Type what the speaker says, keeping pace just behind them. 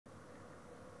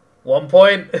1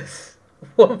 point.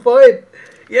 1 point.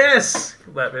 Yes.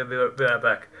 Be right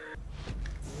back.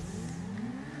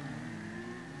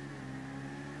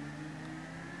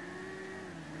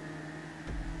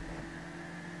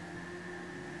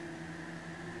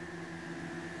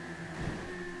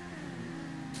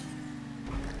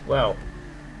 Wow.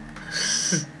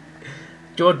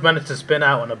 George managed to spin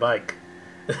out on a bike.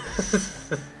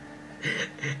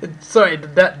 Sorry,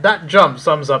 that jump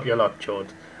sums up your luck, George.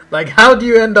 Like, how do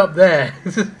you end up there?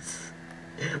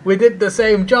 We did the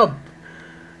same jump.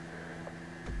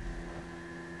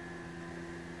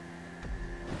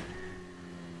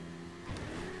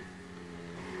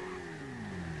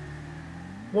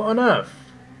 What on earth?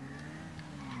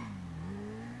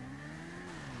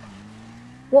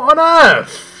 What on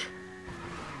earth?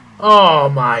 Oh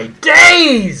my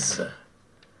days!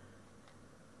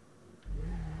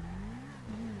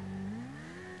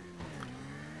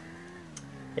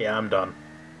 Yeah, I'm done.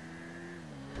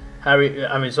 Harry,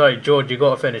 I mean, sorry, George, you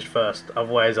gotta finish first.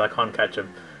 Otherwise, I can't catch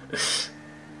him.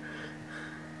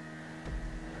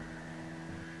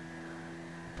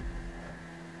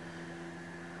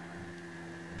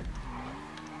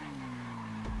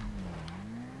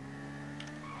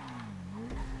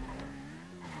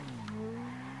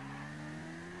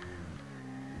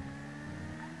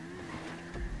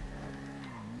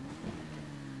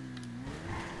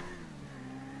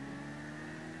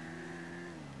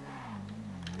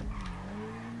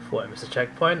 Thought I missed a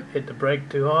checkpoint. Hit the brake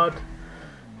too hard.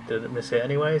 Didn't miss it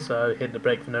anyway, so I hit the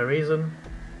brake for no reason.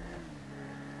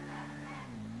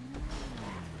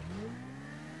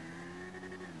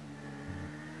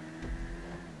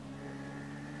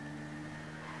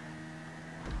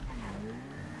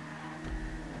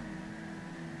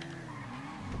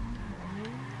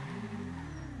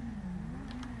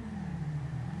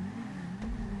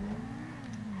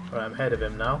 Alright, I'm ahead of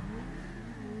him now.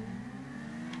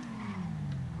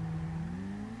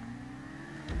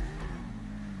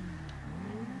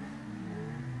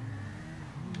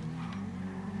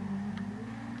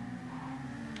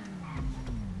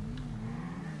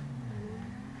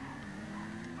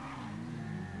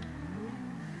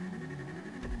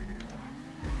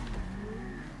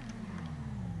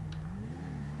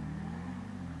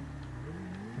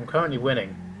 I'm currently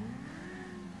winning.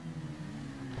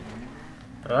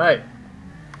 Alright.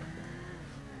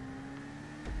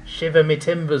 Shiver me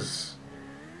timbers.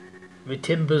 Me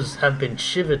timbers have been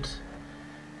shivered.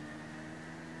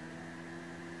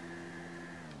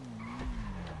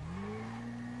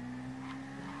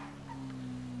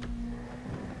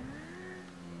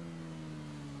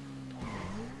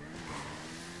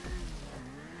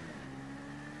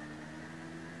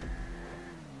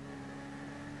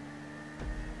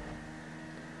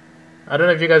 I don't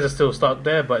know if you guys are still stuck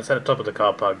there, but it's at the top of the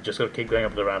car park. Just gotta keep going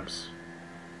up the ramps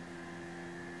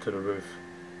to the roof.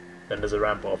 Then there's a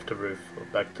ramp off the roof or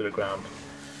back to the ground.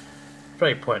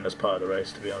 Very pointless part of the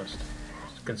race, to be honest.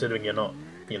 Considering you're not,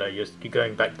 you know, you're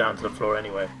going back down to the floor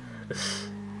anyway. There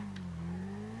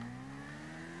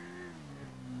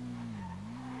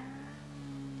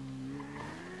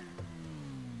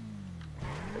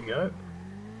we go.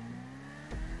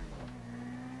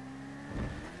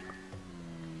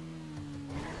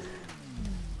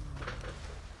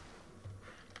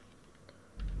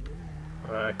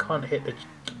 I can't hit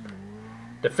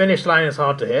the finish line is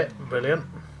hard to hit. Brilliant.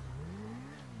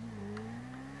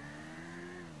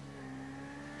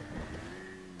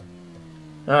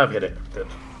 Oh, I've hit it. Good.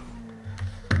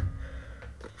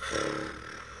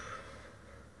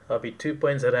 I'll be 2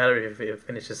 points ahead of Harry if he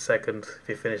finishes second. If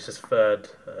he finishes third,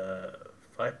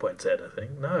 5 points ahead, I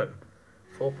think. No,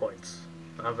 4 points.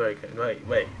 I'm very good.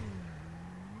 Wait.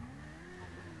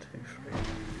 2, 3.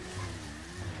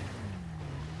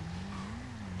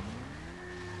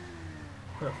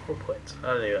 Oh, 4 points. I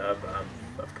don't know.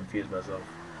 I've confused myself.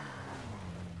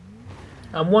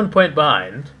 I'm 1 point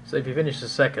behind, so if he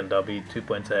finishes second, I'll be 2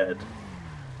 points ahead.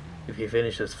 If he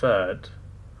finishes third,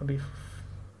 I'll be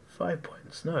 5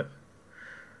 points. No.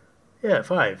 Yeah,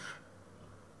 5.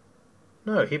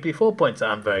 No, he'd be 4 points.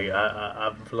 I've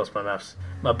lost my maths.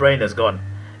 My brain has gone.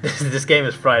 This game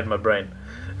has fried my brain.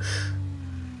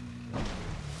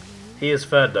 He is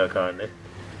third though currently.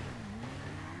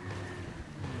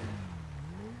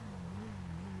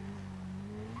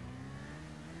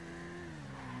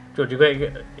 George, if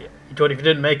you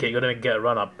didn't make it, you're gonna get a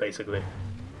run up basically.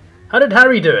 How did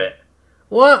Harry do it?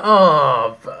 What?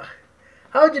 Oh,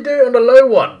 how'd you do it on the low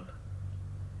one?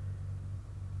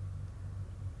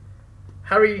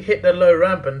 Harry hit the low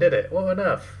ramp and did it. What on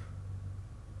earth?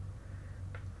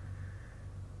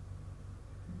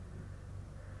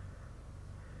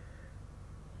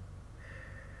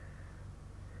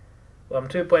 Well, I'm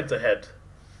 2 points ahead.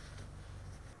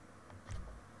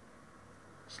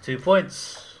 It's 2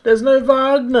 points. There's no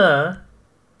Wagner.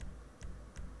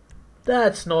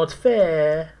 That's not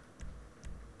fair.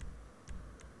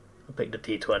 I'll pick the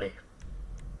T20.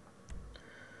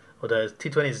 Although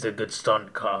T20 is a good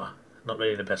stunt car. Not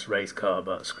really the best race car,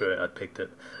 but screw it, I picked it.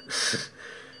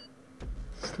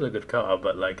 Still a good car,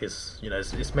 but like it's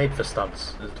it's made for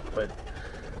stunts. Is the point.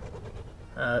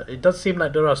 It does seem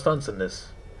like there are stunts in this.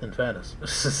 In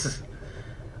fairness.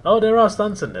 Oh, there are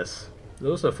stunts in this. There's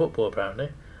also football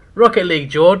apparently. Rocket League,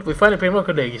 George. We finally played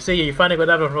Rocket League. You see, you finally got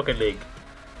out of Rocket League.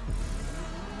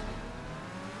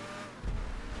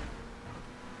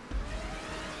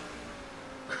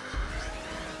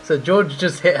 So George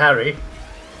just hit Harry.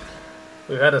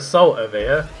 We've had assault over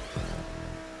here.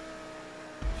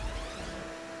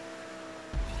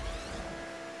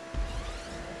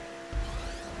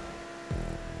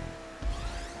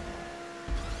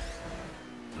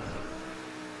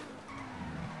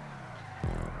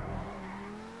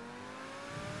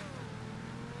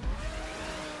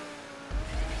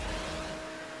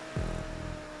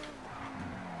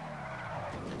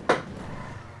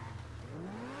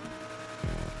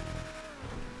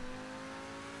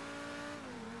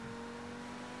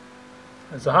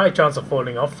 There's a high chance of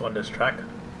falling off on this track.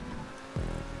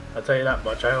 I'll tell you that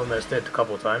much, I almost did a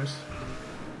couple of times.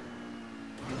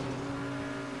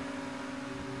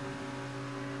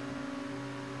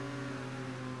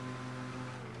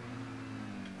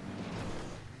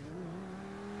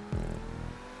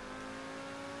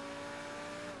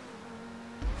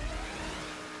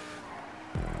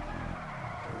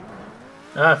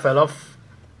 Ah, I fell off.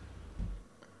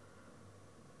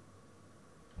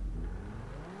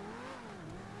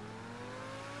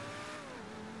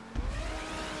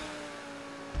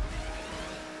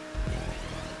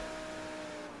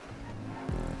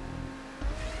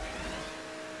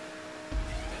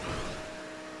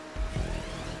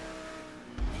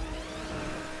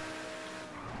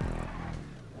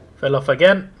 Fell off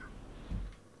again.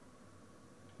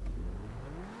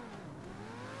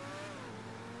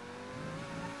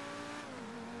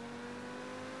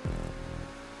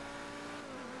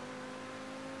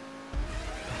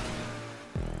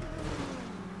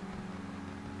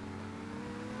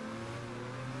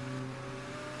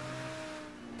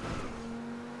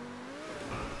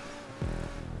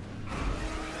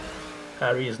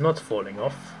 Harry is not falling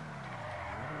off,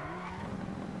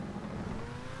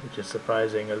 which is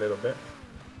surprising a little bit.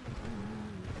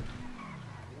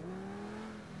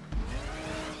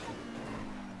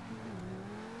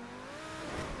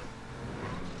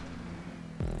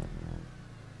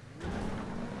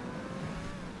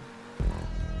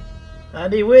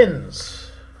 And he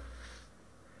wins!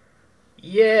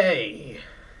 Yay!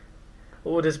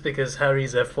 All this because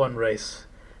Harry's F1 race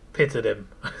pitted him.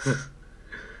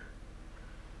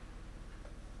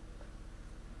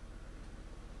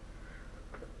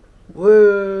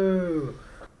 Woo!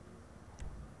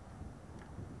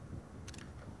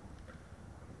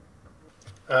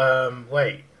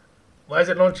 Wait. Why is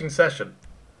it launching session?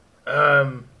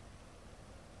 I'm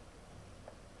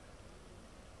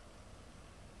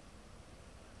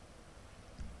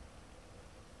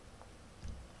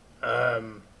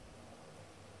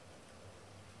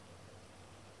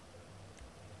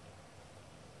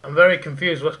very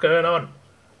confused. What's going on?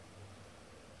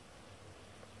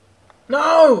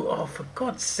 No! Oh, for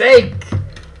God's sake!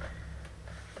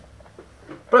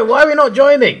 Bro, why are we not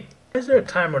joining? Is there a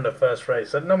timer in the first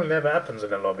race? That normally never happens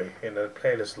in a lobby, in a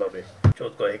playlist lobby.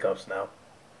 George's got hiccups now.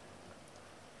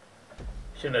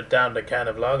 Shouldn't have downed a can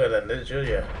of lager then, did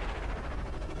you?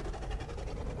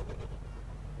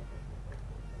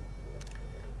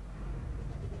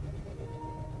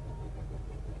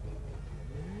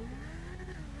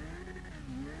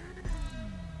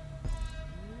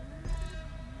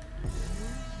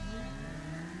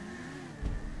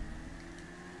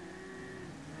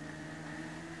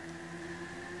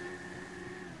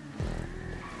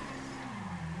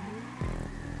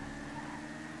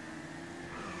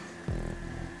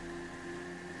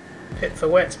 Pit for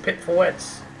wets, pit for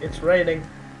wets. It's raining.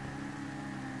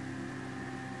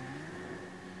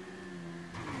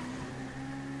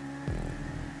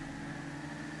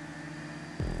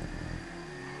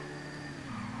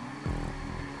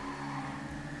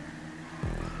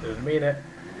 Didn't mean it.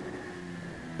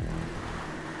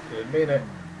 Didn't mean it.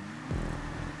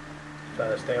 Trying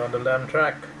to stay on the damn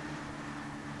track.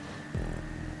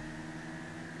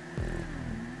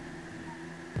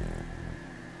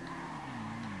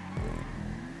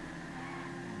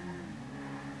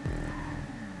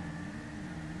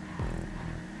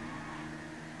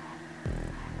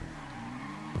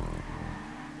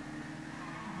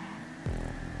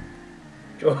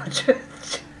 George.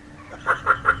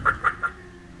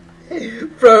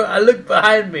 Bro, I look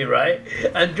behind me, right?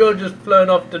 And George has flown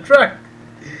off the track.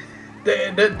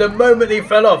 The moment he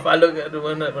fell off, I look at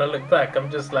when I look back,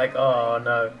 I'm just like, oh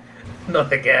no,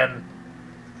 not again.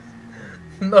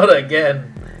 Not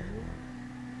again.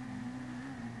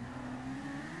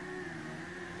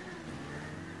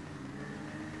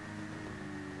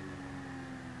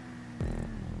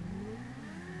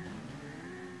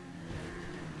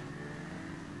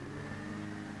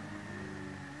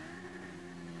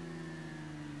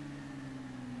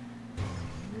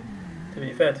 To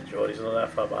be fair to George, he's not that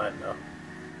far behind now.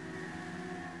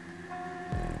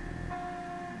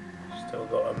 Still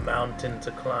got a mountain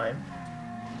to climb.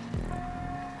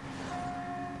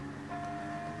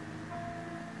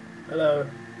 Hello.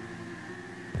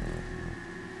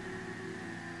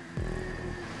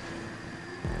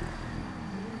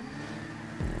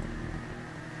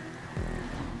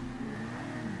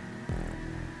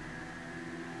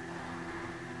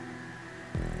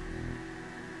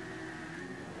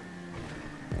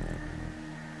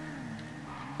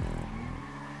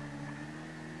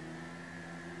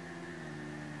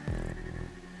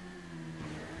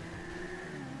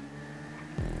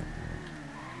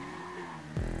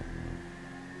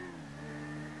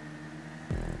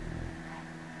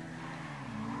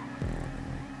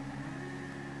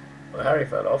 Well, Harry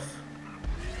fell off.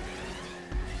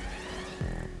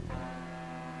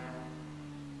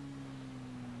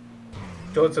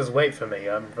 George says, "Wait for me."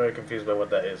 I'm very confused by what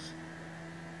that is.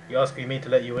 You asking me to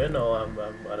let you in, or I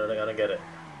don't get it.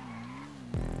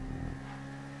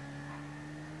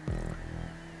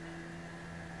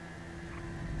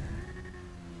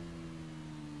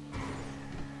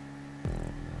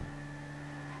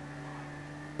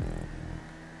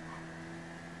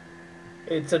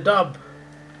 It's a dub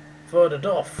for the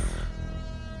Doff.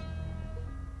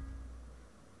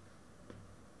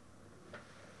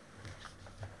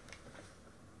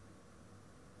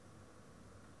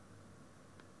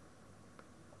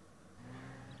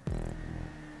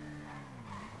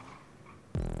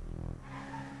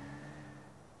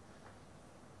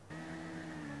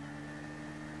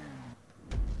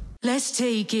 Let's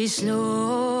take it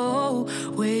slow.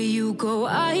 Where you go,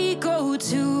 I go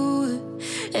too.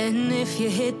 And if you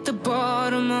hit the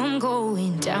bottom, I'm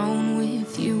going down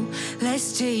with you.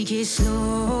 Let's take it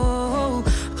slow.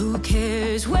 Who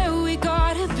cares where we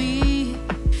gotta be?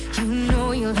 You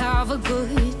know you'll have a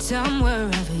good time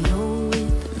wherever you're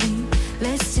with me.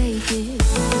 Let's take it